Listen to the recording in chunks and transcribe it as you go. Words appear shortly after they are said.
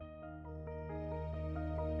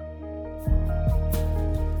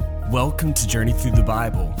Welcome to Journey Through the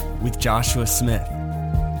Bible with Joshua Smith.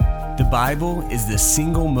 The Bible is the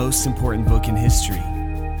single most important book in history.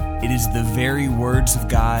 It is the very words of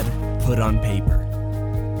God put on paper.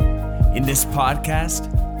 In this podcast,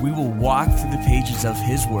 we will walk through the pages of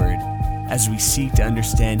His Word as we seek to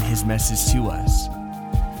understand His message to us.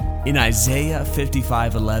 In Isaiah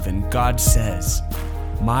 55:11, God says,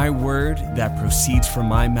 "My word that proceeds from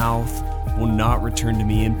my mouth will not return to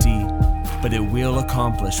me empty, but it will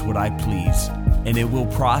accomplish what I please, and it will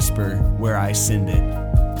prosper where I send it."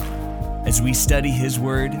 As we study His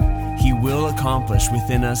Word, He will accomplish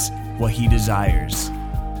within us what He desires.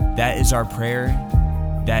 That is our prayer.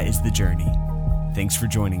 That is the journey. Thanks for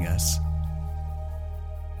joining us.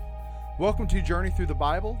 Welcome to Journey Through the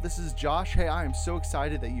Bible. This is Josh. Hey, I am so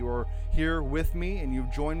excited that you are here with me and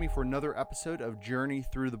you've joined me for another episode of Journey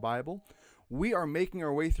Through the Bible. We are making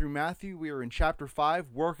our way through Matthew. We are in chapter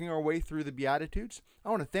 5, working our way through the Beatitudes. I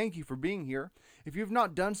want to thank you for being here. If you've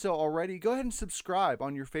not done so already, go ahead and subscribe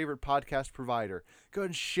on your favorite podcast provider. Go ahead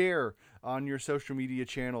and share on your social media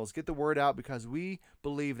channels. Get the word out, because we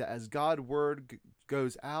believe that as God's word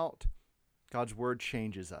goes out, God's word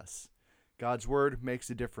changes us. God's word makes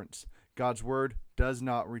a difference. God's word does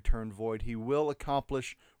not return void. He will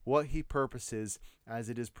accomplish what He purposes as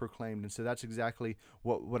it is proclaimed. And so that's exactly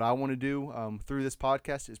what I want to do through this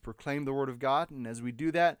podcast, is proclaim the word of God. And as we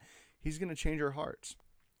do that, He's going to change our hearts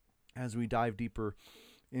as we dive deeper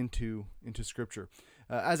into Scripture.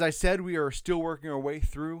 As I said, we are still working our way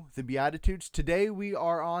through the Beatitudes. Today we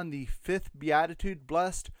are on the 5th Beatitude,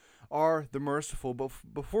 blessed are the merciful. But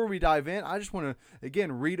before we dive in, I just want to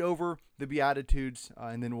again read over the Beatitudes,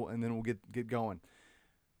 and then we'll get going.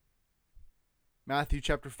 Matthew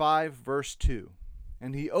chapter 5, verse 2.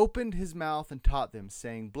 "And He opened His mouth and taught them,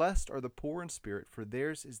 saying, Blessed are the poor in spirit, for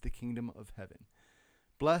theirs is the kingdom of heaven.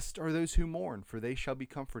 Blessed are those who mourn, for they shall be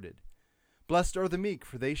comforted. Blessed are the meek,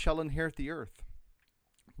 for they shall inherit the earth.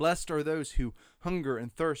 Blessed are those who hunger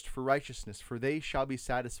and thirst for righteousness, for they shall be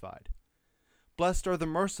satisfied. Blessed are the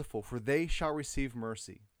merciful, for they shall receive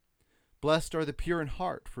mercy. Blessed are the pure in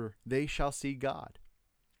heart, for they shall see God.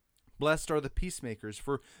 Blessed are the peacemakers,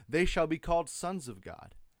 for they shall be called sons of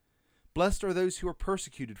God. Blessed are those who are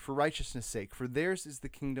persecuted for righteousness' sake, for theirs is the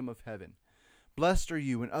kingdom of heaven. Blessed are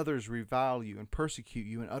you when others revile you and persecute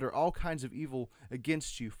you and utter all kinds of evil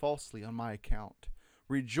against you falsely on my account.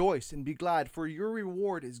 Rejoice and be glad, for your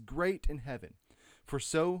reward is great in heaven, for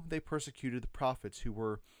so they persecuted the prophets who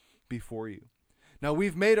were before you." Now,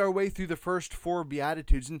 we've made our way through the first 4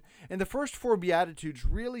 Beatitudes, and the first 4 Beatitudes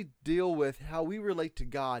really deal with how we relate to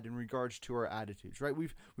God in regards to our attitudes, right?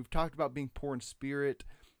 We've talked about being poor in spirit,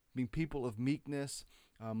 being people of meekness,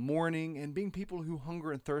 mourning, and being people who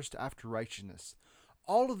hunger and thirst after righteousness.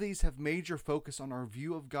 All of these have major focus on our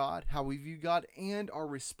view of God, how we view God, and our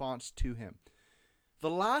response to Him.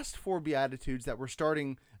 The last 4 Beatitudes that we're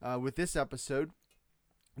starting with this episode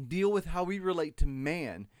deal with how we relate to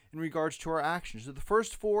man in regards to our actions. So the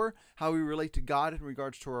first 4, how we relate to God in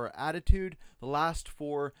regards to our attitude. The last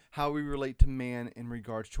 4, how we relate to man in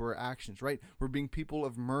regards to our actions, right? We're being people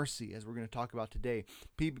of mercy, as we're going to talk about today.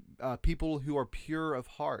 People who are pure of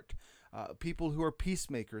heart. People who are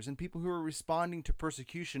peacemakers, and people who are responding to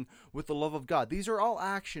persecution with the love of God. These are all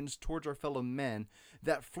actions towards our fellow men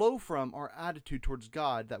that flow from our attitude towards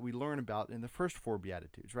God that we learn about in the first 4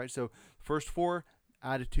 Beatitudes, right? So first 4,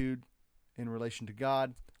 attitude in relation to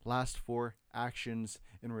God. Last 4, actions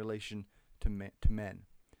in relation to men.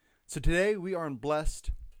 So today we are in blessed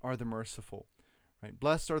are the merciful, right?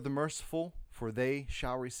 Blessed are the merciful, for they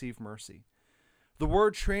shall receive mercy. The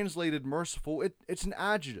word translated merciful, it's an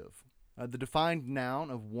adjective, the defined noun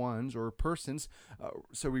of ones or persons.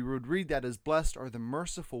 So we would read that as blessed are the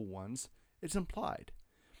merciful ones. It's implied.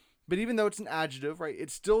 But even though it's an adjective, right, it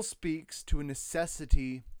still speaks to a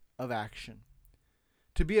necessity of action.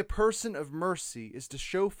 To be a person of mercy is to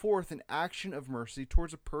show forth an action of mercy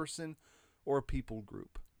towards a person or a people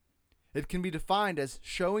group. It can be defined as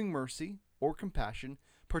showing mercy or compassion,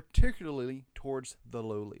 particularly towards the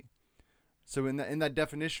lowly. So in that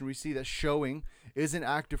definition, we see that showing is an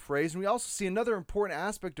active phrase. And we also see another important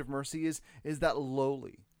aspect of mercy is that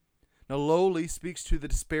lowly. Now, lowly speaks to the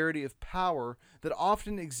disparity of power that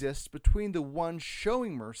often exists between the one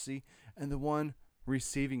showing mercy and the one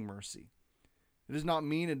receiving mercy. It does not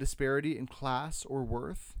mean a disparity in class or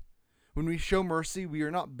worth. When we show mercy, we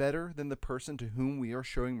are not better than the person to whom we are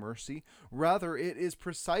showing mercy. Rather, it is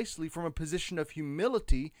precisely from a position of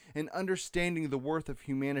humility and understanding the worth of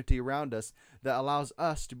humanity around us that allows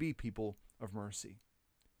us to be people of mercy.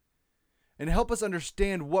 And to help us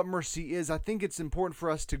understand what mercy is, I think it's important for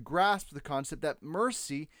us to grasp the concept that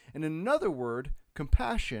mercy, in another word,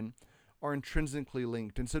 compassion are intrinsically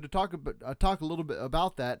linked. And so to talk a little bit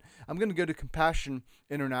about that, I'm going to go to Compassion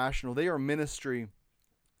International. They are a ministry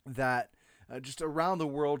that just around the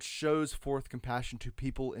world shows forth compassion to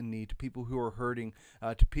people in need, to people who are hurting,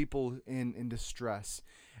 to people in distress.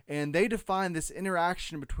 And they define this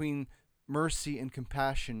interaction between mercy and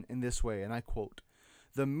compassion in this way, and I quote,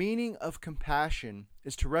 "The meaning of compassion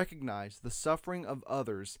is to recognize the suffering of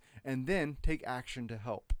others and then take action to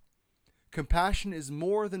help. Compassion is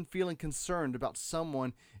more than feeling concerned about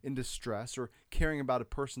someone in distress or caring about a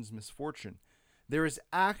person's misfortune. There is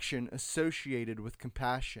action associated with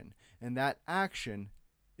compassion, and that action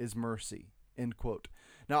is mercy." End quote.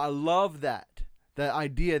 Now, I love that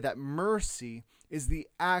idea that mercy is the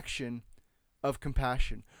action of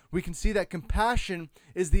compassion. We can see that compassion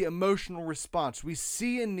is the emotional response. We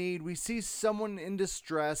see a need, we see someone in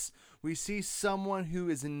distress, we see someone who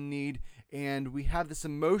is in need, and we have this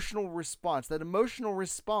emotional response. That emotional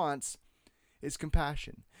response is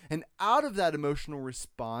compassion. And out of that emotional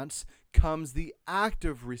response comes the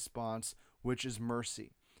active response, which is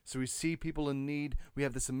mercy. So we see people in need, we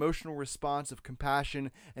have this emotional response of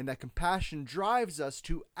compassion, and that compassion drives us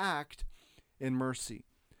to act in mercy.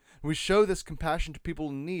 We show this compassion to people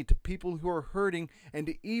in need, to people who are hurting, and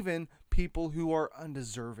to even people who are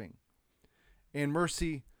undeserving. And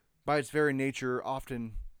mercy, by its very nature,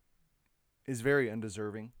 often is very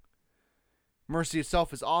undeserving. Mercy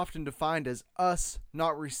itself is often defined as us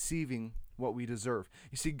not receiving what we deserve.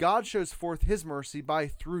 You see, God shows forth his mercy by,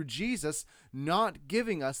 through Jesus, not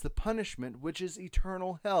giving us the punishment, which is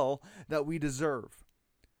eternal hell, that we deserve.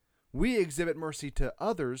 We exhibit mercy to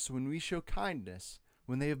others when we show kindness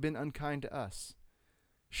when they have been unkind to us,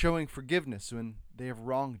 showing forgiveness when they have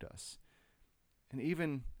wronged us, and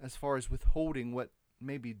even as far as withholding what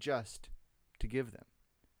may be just to give them.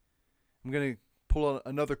 I'm going to pull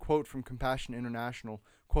another quote from Compassion International.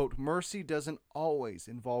 Quote, "Mercy doesn't always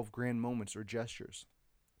involve grand moments or gestures,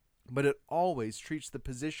 but it always treats the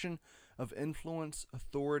position of influence,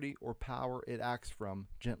 authority, or power it acts from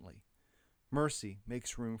gently. Mercy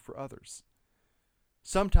makes room for others.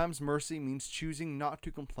 Sometimes mercy means choosing not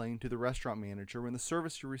to complain to the restaurant manager when the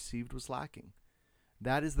service you received was lacking.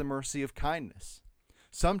 That is the mercy of kindness.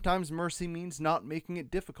 Sometimes mercy means not making it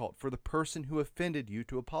difficult for the person who offended you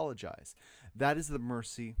to apologize. That is the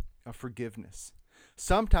mercy of forgiveness.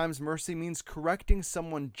 Sometimes mercy means correcting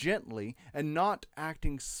someone gently and not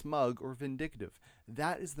acting smug or vindictive.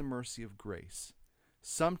 That is the mercy of grace.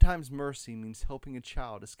 Sometimes mercy means helping a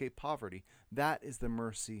child escape poverty. That is the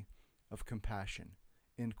mercy of compassion."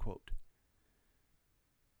 End quote.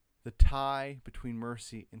 The tie between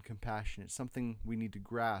mercy and compassion is something we need to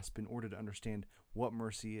grasp in order to understand what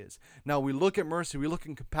mercy is. Now, we look at mercy, we look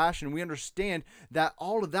at compassion, and we understand that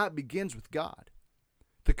all of that begins with God.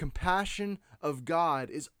 The compassion of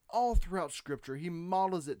God is all throughout Scripture. He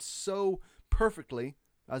models it so perfectly,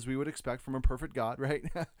 as we would expect from a perfect God, right?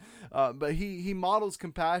 But he models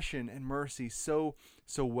compassion and mercy so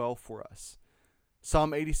well for us.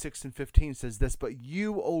 Psalm 86:15 says this, "But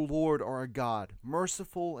you, O Lord, are a God,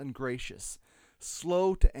 merciful and gracious,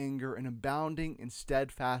 slow to anger and abounding in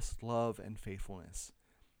steadfast love and faithfulness."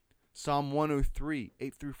 Psalm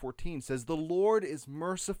 103:8-14 says, "The Lord is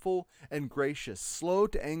merciful and gracious, slow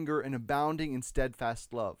to anger and abounding in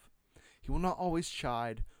steadfast love. He will not always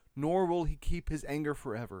chide, nor will he keep his anger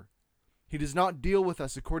forever. He does not deal with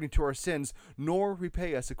us according to our sins, nor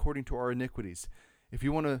repay us according to our iniquities." If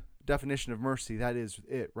you want a definition of mercy, that is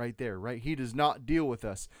it right there, right? He does not deal with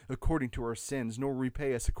us according to our sins, nor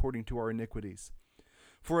repay us according to our iniquities.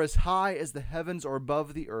 "For as high as the heavens are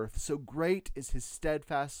above the earth, so great is his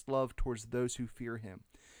steadfast love towards those who fear him.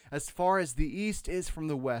 As far as the east is from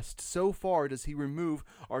the west, so far does he remove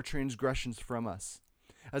our transgressions from us.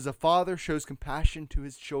 As a father shows compassion to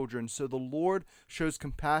his children, so the Lord shows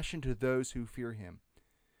compassion to those who fear him."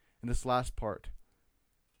 And this last part,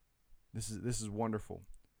 this is wonderful.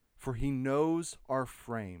 "For he knows our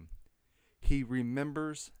frame. He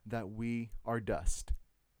remembers that we are dust."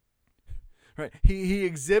 Right? He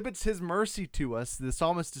exhibits his mercy to us. The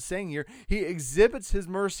psalmist is saying here, he exhibits his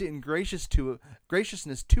mercy and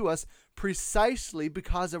graciousness to us precisely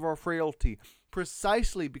because of our frailty,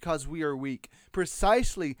 precisely because we are weak,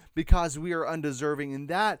 precisely because we are undeserving. And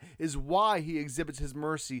that is why he exhibits his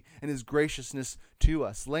mercy and his graciousness to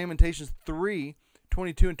us. Lamentations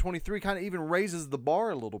 3:22 and 23 kind of even raises the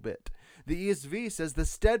bar a little bit. The ESV says, "The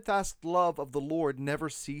steadfast love of the Lord never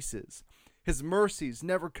ceases. His mercies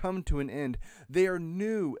never come to an end. They are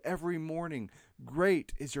new every morning.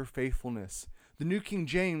 Great is your faithfulness." The New King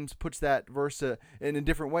James puts that verse in a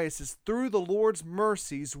different way. It says, "Through the Lord's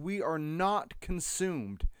mercies we are not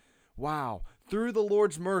consumed." Wow. Through the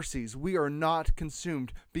Lord's mercies we are not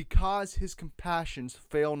consumed, because his compassions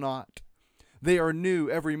fail not. They are new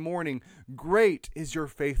every morning. Great is your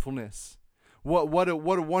faithfulness. What a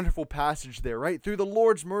wonderful passage there, right? Through the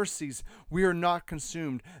Lord's mercies, we are not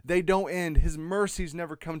consumed. They don't end. His mercies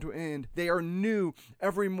never come to an end. They are new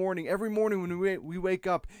every morning. Every morning when we wake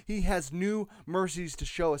up, he has new mercies to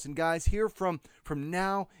show us. And guys, here from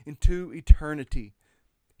now into eternity,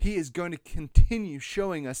 he is going to continue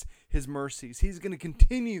showing us his mercies. He's going to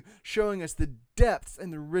continue showing us the depths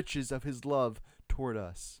and the riches of his love toward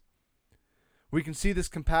us. We can see this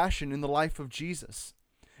compassion in the life of Jesus.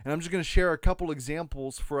 And I'm just going to share a couple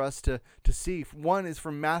examples for us to see. One is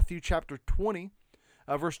from Matthew chapter 20,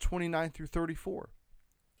 verse 29 through 34.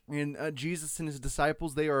 And Jesus and his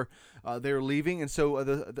disciples, they are leaving. And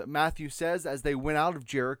so Matthew says, as they went out of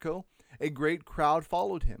Jericho, a great crowd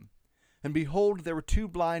followed him. And behold, there were two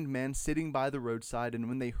blind men sitting by the roadside. And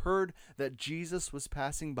when they heard that Jesus was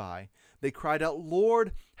passing by, they cried out,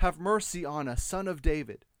 "Lord, have mercy on us, Son of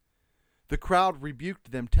David." The crowd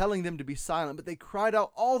rebuked them, telling them to be silent, but they cried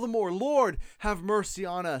out all the more, "Lord, have mercy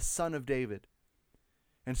on us, Son of David."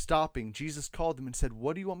 And stopping, Jesus called them and said,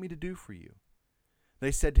 "What do you want me to do for you?"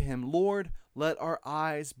 They said to him, "Lord, let our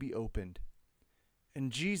eyes be opened."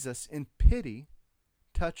 And Jesus, in pity,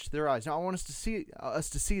 touched their eyes. Now I want us to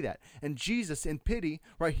see that. And Jesus, in pity,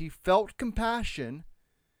 right, he felt compassion,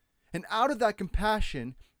 and out of that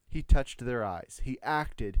compassion, he touched their eyes. He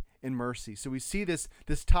acted in mercy. So we see this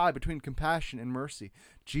tie between compassion and mercy.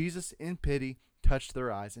 Jesus, in pity, touched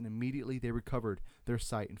their eyes, and immediately they recovered their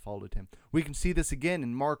sight and followed him. We can see this again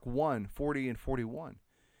in Mark 1:40 and 41.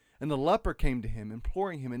 And the leper came to him,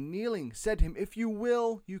 imploring him, and kneeling, said to him, "If you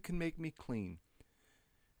will, you can make me clean."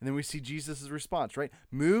 And then we see Jesus' response, right?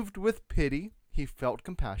 Moved with pity, he felt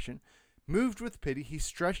compassion. Moved with pity, he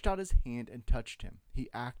stretched out his hand and touched him. He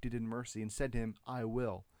acted in mercy and said to him, "I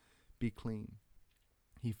will be clean."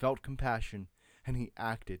 He felt compassion, and he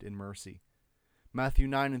acted in mercy. Matthew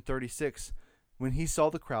 9 and 36, when he saw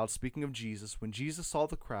the crowds, speaking of Jesus, when Jesus saw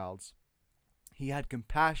the crowds, he had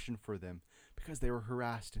compassion for them because they were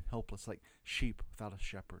harassed and helpless like sheep without a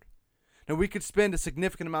shepherd. Now, we could spend a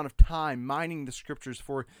significant amount of time mining the scriptures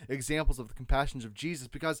for examples of the compassions of Jesus,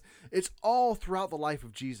 because it's all throughout the life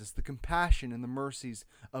of Jesus. The compassion and the mercies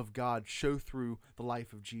of God show through the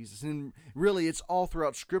life of Jesus. And really, it's all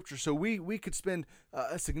throughout scripture. So we could spend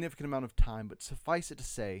a significant amount of time, but suffice it to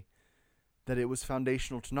say that it was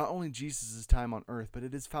foundational to not only Jesus' time on earth, but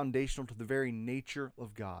it is foundational to the very nature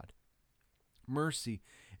of God. Mercy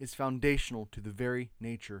is foundational to the very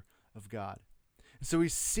nature of God. So we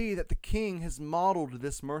see that the King has modeled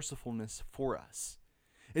this mercifulness for us.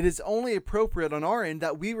 It is only appropriate on our end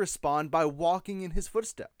that we respond by walking in his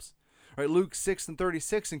footsteps. Right? Luke 6 and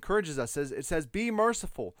 36 encourages us. It says, "Be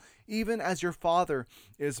merciful, even as your Father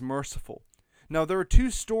is merciful." Now, there are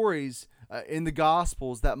two stories in the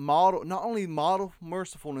Gospels that not only model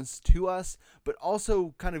mercifulness to us, but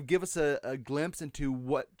also kind of give us a glimpse into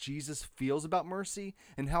what Jesus feels about mercy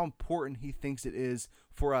and how important he thinks it is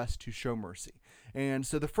for us to show mercy. And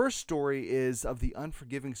so the first story is of the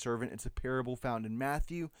unforgiving servant. It's a parable found in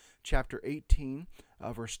Matthew chapter 18,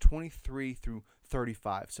 verse 23 through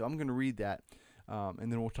 35. So I'm going to read that,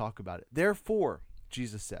 and then we'll talk about it. "Therefore,"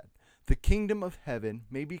 Jesus said, "the kingdom of heaven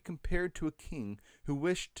may be compared to a king who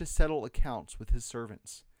wished to settle accounts with his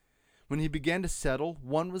servants. When he began to settle,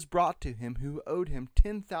 one was brought to him who owed him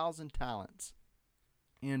 10,000 talents.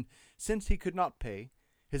 And since he could not pay,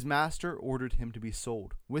 his master ordered him to be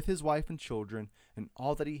sold, with his wife and children, and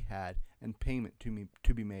all that he had, and payment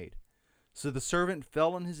to be made. So the servant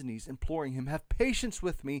fell on his knees, imploring him, 'Have patience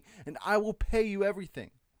with me, and I will pay you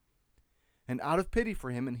everything.' And out of pity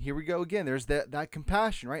for him," and here we go again, there's that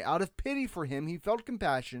compassion, right? Out of pity for him, he felt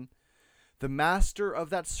compassion. "The master of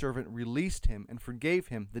that servant released him and forgave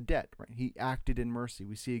him the debt," right? He acted in mercy.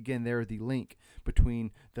 We see again there the link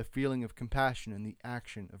between the feeling of compassion and the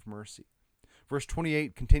action of mercy. Verse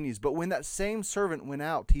 28 continues, "But when that same servant went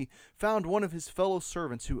out, he found one of his fellow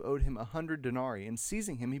servants who owed him 100 denarii, and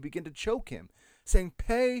seizing him, he began to choke him, saying,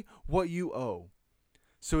 'Pay what you owe.'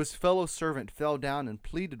 So his fellow servant fell down and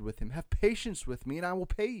pleaded with him, 'Have patience with me, and I will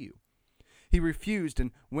pay you.' He refused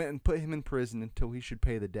and went and put him in prison until he should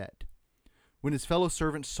pay the debt. When his fellow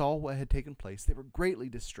servants saw what had taken place, they were greatly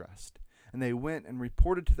distressed, and they went and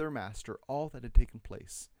reported to their master all that had taken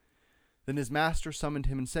place. Then his master summoned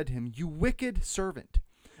him and said to him, 'You wicked servant,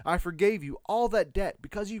 I forgave you all that debt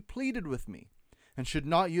because you pleaded with me. And should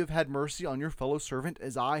not you have had mercy on your fellow servant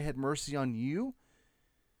as I had mercy on you?'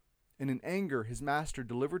 And in anger his master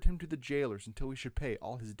delivered him to the jailers until he should pay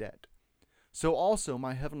all his debt. so also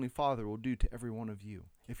my heavenly Father will do to every one of you,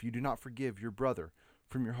 if you do not forgive your brother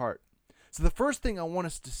from your heart. So the first thing I want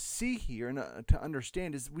us to see here and to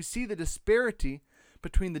understand is we see the disparity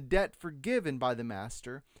between the debt forgiven by the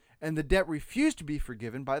master and the debt refused to be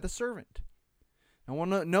forgiven by the servant. Now,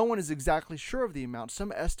 no one is exactly sure of the amount.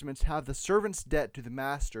 Some estimates have the servant's debt to the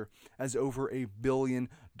master as over $1 billion.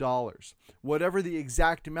 Whatever the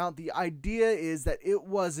exact amount, the idea is that it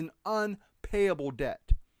was an unpayable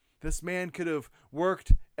debt. This man could have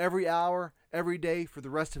worked every hour, every day for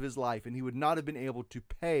the rest of his life, and he would not have been able to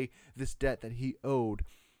pay this debt that he owed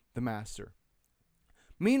the master.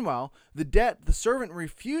 Meanwhile, the debt the servant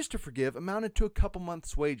refused to forgive amounted to a couple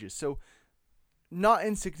months' wages. So not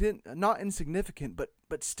insignificant,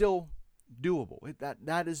 but still doable.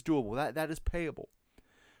 That is doable. That is payable.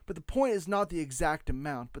 But the point is not the exact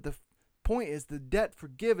amount, but the point is the debt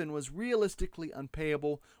forgiven was realistically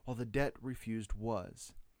unpayable, while the debt refused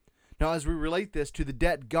was. Now, as we relate this to the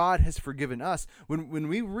debt God has forgiven us, when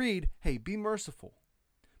we read, hey, be merciful.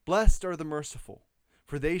 Blessed are the merciful,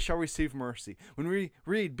 for they shall receive mercy. When we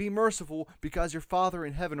read, be merciful because your Father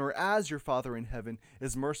in heaven, or as your Father in heaven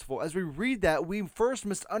is merciful. As we read that, we first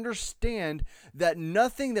must understand that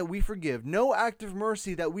nothing that we forgive, no act of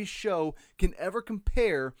mercy that we show can ever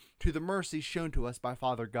compare to the mercy shown to us by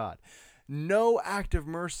Father God. No act of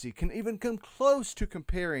mercy can even come close to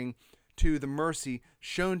comparing to the mercy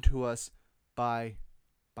shown to us by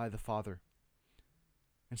the Father.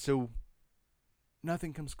 And so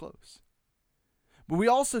nothing comes close. But we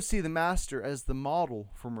also see the master as the model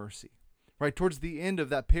for mercy. Right towards the end of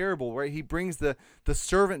that parable, right, he brings the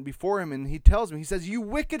servant before him and he tells him, he says, you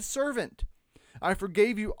wicked servant, I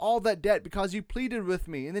forgave you all that debt because you pleaded with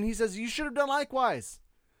me. And then he says, you should have done likewise.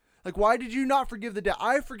 Like, why did you not forgive the debt?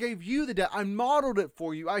 I forgave you the debt. I modeled it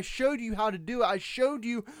for you. I showed you how to do it. I showed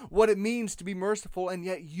you what it means to be merciful, and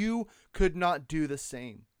yet you could not do the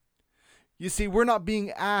same. You see, we're not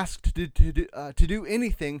being asked to do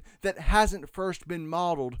anything that hasn't first been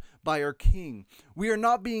modeled by our King. We are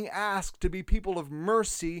not being asked to be people of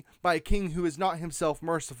mercy by a King who is not himself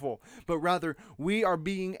merciful, but rather we are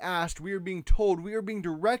being asked, we are being told, we are being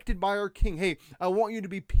directed by our King, hey, I want you to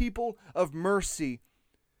be people of mercy.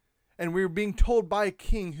 And we're being told by a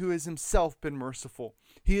King who has himself been merciful.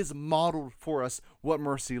 He has modeled for us what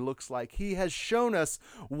mercy looks like. He has shown us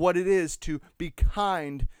what it is to be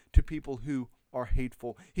kind to people who are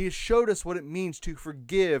hateful. He has showed us what it means to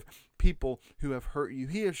forgive people who have hurt you.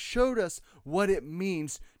 He has showed us what it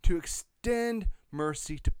means to extend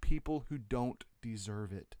mercy to people who don't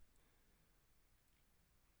deserve it.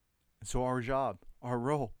 And so our job, our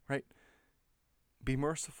role, right? Be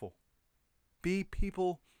merciful. Be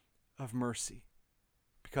people of mercy,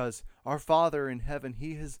 because our Father in heaven,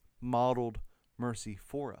 he has modeled mercy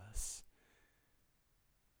for us.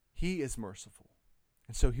 He is merciful,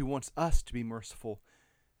 and so he wants us to be merciful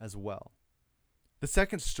as well. The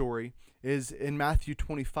second story is in Matthew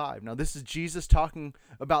 25. Now, this is Jesus talking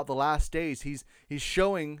about the last days. He's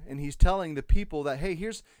showing and he's telling the people that, hey,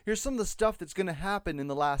 here's some of the stuff that's going to happen in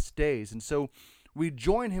the last days. And so we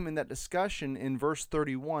join him in that discussion in verse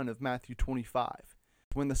 31 of Matthew 25.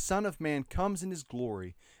 When the Son of Man comes in his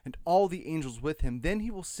glory, and all the angels with him, then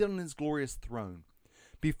he will sit on his glorious throne.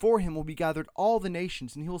 Before him will be gathered all the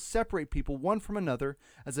nations, and he will separate people one from another,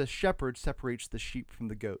 as a shepherd separates the sheep from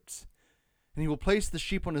the goats. And he will place the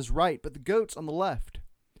sheep on his right, but the goats on the left.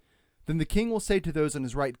 Then the king will say to those on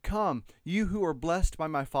his right, come, you who are blessed by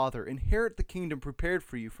my Father, inherit the kingdom prepared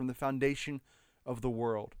for you from the foundation of the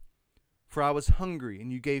world. For I was hungry,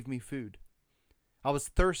 and you gave me food. I was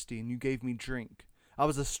thirsty, and you gave me drink. I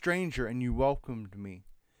was a stranger, and you welcomed me.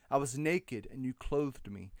 I was naked, and you clothed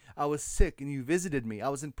me. I was sick, and you visited me. I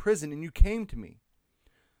was in prison, and you came to me.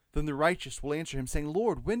 Then the righteous will answer him, saying,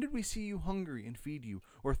 Lord, when did we see you hungry and feed you,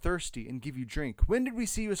 or thirsty and give you drink? When did we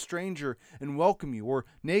see you a stranger and welcome you, or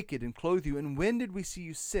naked and clothe you? And when did we see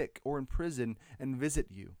you sick or in prison and visit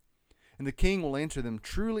you? And the king will answer them,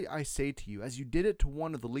 truly I say to you, as you did it to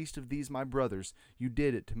one of the least of these my brothers, you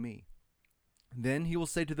did it to me. Then he will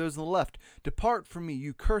say to those on the left, depart from me,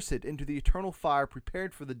 you cursed, into the eternal fire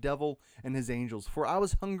prepared for the devil and his angels. For I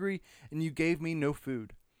was hungry, and you gave me no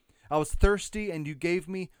food. I was thirsty, and you gave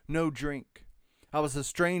me no drink. I was a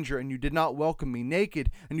stranger, and you did not welcome me, naked,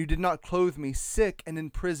 and you did not clothe me, sick and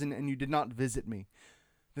in prison, and you did not visit me.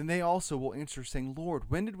 Then they also will answer, saying, Lord,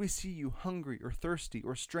 when did we see you hungry, or thirsty,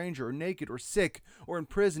 or stranger, or naked, or sick, or in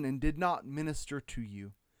prison, and did not minister to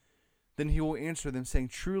you? Then he will answer them, saying,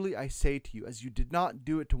 truly I say to you, as you did not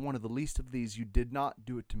do it to one of the least of these, you did not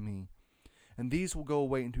do it to me. And these will go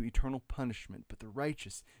away into eternal punishment, but the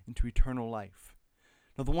righteous into eternal life.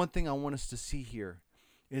 Now, the one thing I want us to see here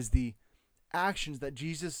is the actions that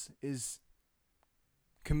Jesus is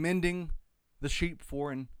commending the sheep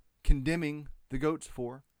for and condemning the goats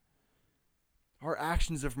for are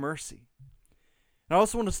actions of mercy. And I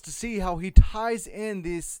also want us to see how he ties in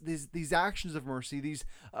these actions of mercy, these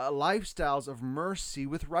lifestyles of mercy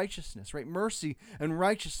with righteousness, right? Mercy and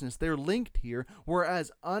righteousness, they're linked here, whereas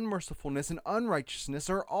unmercifulness and unrighteousness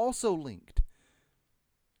are also linked.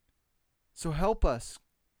 So help us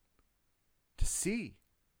to see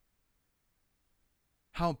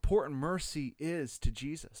how important mercy is to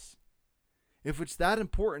Jesus. If it's that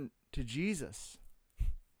important to Jesus,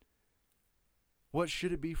 what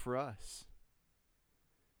should it be for us?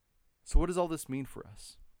 So what does all this mean for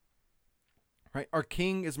us? Right? Our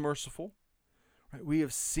King is merciful. Right? We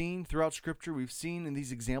have seen throughout Scripture, we've seen in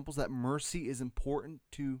these examples that mercy is important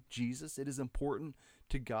to Jesus. It is important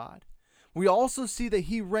to God. We also see that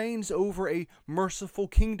he reigns over a merciful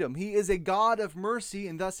kingdom. He is a God of mercy,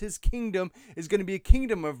 and thus his kingdom is going to be a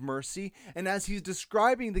kingdom of mercy. And as he's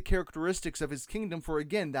describing the characteristics of his kingdom, for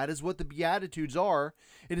again, that is what the Beatitudes are.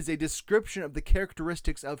 It is a description of the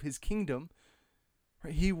characteristics of his kingdom.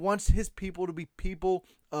 He wants his people to be people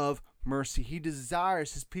of mercy. He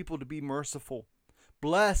desires his people to be merciful.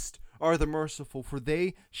 Blessed are the merciful, for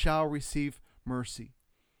they shall receive mercy.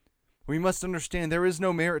 We must understand there is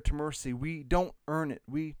no merit to mercy. We don't earn it.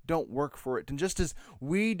 We don't work for it. And just as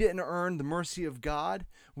we didn't earn the mercy of God,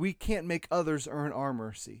 we can't make others earn our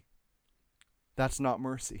mercy. That's not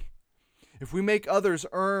mercy. If we make others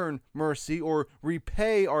earn mercy or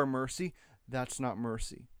repay our mercy, that's not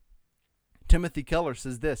mercy. Timothy Keller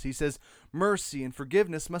says this. He says, mercy and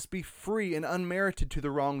forgiveness must be free and unmerited to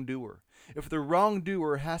the wrongdoer. If the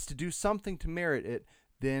wrongdoer has to do something to merit it,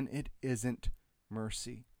 then it isn't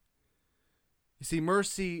mercy. You see,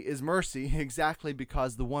 mercy is mercy exactly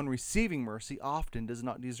because the one receiving mercy often does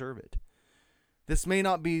not deserve it. This may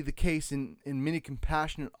not be the case in many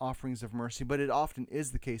compassionate offerings of mercy, but it often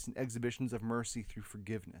is the case in exhibitions of mercy through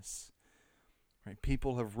forgiveness. Right?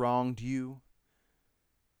 People have wronged you.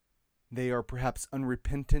 They are perhaps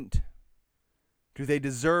unrepentant. Do they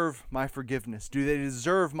deserve my forgiveness? Do they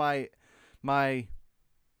deserve my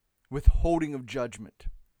withholding of judgment?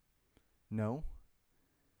 No.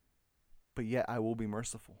 But yet I will be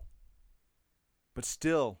merciful. But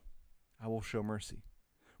still, I will show mercy.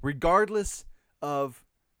 Regardless of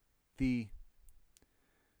the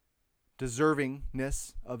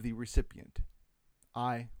deservingness of the recipient,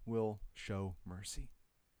 I will show mercy.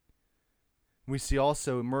 We see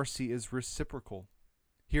also mercy is reciprocal.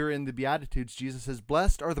 Here in the Beatitudes, Jesus says,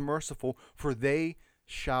 blessed are the merciful, for they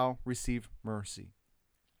shall receive mercy.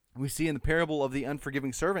 We see in the parable of the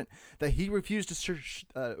unforgiving servant that he refused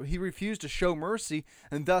to show mercy,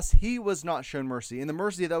 and thus he was not shown mercy. And the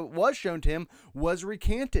mercy that was shown to him was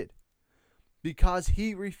recanted because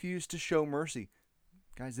he refused to show mercy.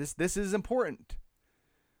 Guys, this is important.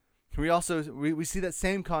 We see that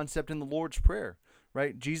same concept in the Lord's Prayer.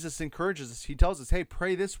 Right? Jesus encourages us. He tells us, hey,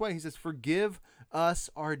 pray this way. He says, forgive us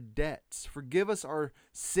our debts. Forgive us our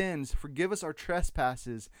sins. Forgive us our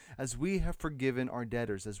trespasses as we have forgiven our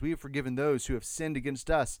debtors, as we have forgiven those who have sinned against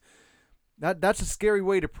us. That's a scary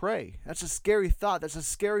way to pray. That's a scary thought. That's a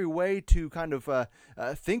scary way to kind of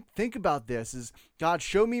think about this. Is God,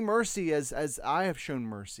 show me mercy as I have shown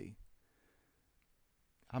mercy.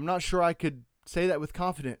 I'm not sure I could say that with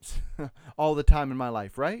confidence all the time in my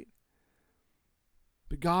life, right?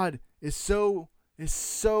 But God mercy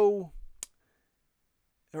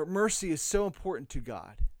is so important to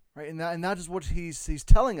God, right? And that is what he's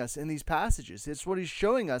telling us in these passages. It's what he's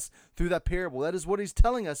showing us through that parable. That is what he's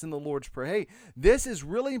telling us in the Lord's Prayer. Hey, this is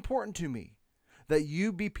really important to me, that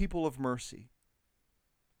you be people of mercy.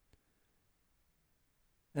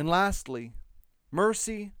 And lastly,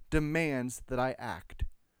 mercy demands that I act,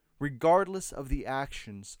 regardless of the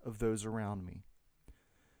actions of those around me.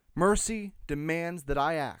 Mercy demands that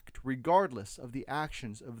I act, regardless of the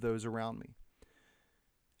actions of those around me.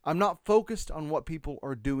 I'm not focused on what people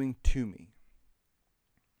are doing to me.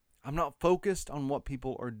 I'm not focused on what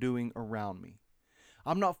people are doing around me.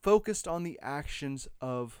 I'm not focused on the actions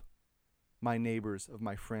of my neighbors, of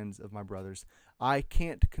my friends, of my brothers. I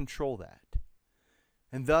can't control that.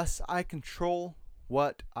 And thus, I control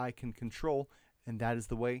what I can control, and that is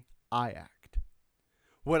the way I act.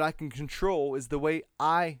 What I can control is the way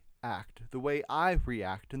I act, the way I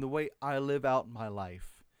react, and the way I live out my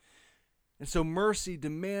life. And so mercy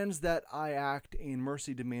demands that I act, and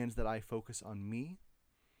mercy demands that I focus on me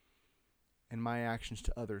and my actions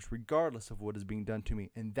to others, regardless of what is being done to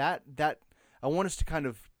me. And that I want us to kind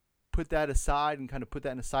of put that aside and kind of put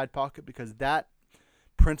that in a side pocket, because that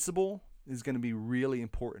principle, is going to be really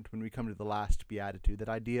important when we come to the last beatitude. That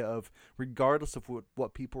idea of regardless of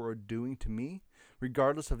what people are doing to me,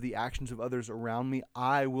 regardless of the actions of others around me,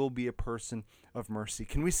 I will be a person of mercy.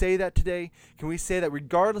 Can we say that today? Can we say that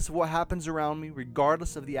regardless of what happens around me,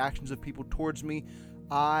 regardless of the actions of people towards me,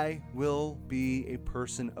 I will be a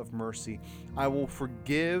person of mercy. I will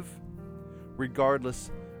forgive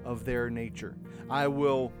regardless of their nature. I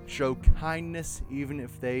will show kindness even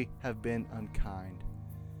if they have been unkind.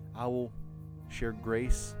 I will share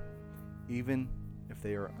grace even if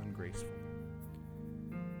they are ungraceful.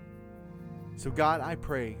 So God, I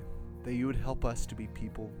pray that you would help us to be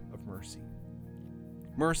people of mercy.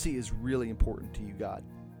 Mercy is really important to you, God.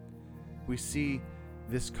 We see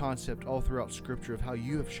this concept all throughout Scripture of how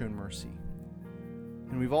you have shown mercy.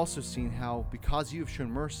 And we've also seen how, because you have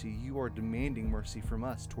shown mercy, you are demanding mercy from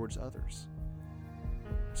us towards others.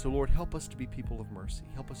 So Lord, help us to be people of mercy.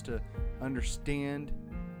 Help us to understand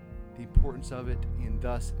the importance of it and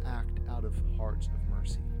thus act out of hearts of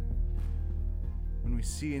mercy. When we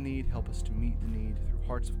see a need, help us to meet the need through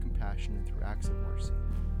hearts of compassion and through acts of mercy.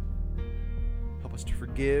 Help us to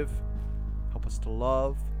forgive. Help us to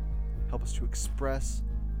love. Help us to express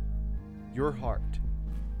your heart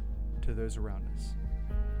to those around us.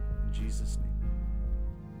 In Jesus' name.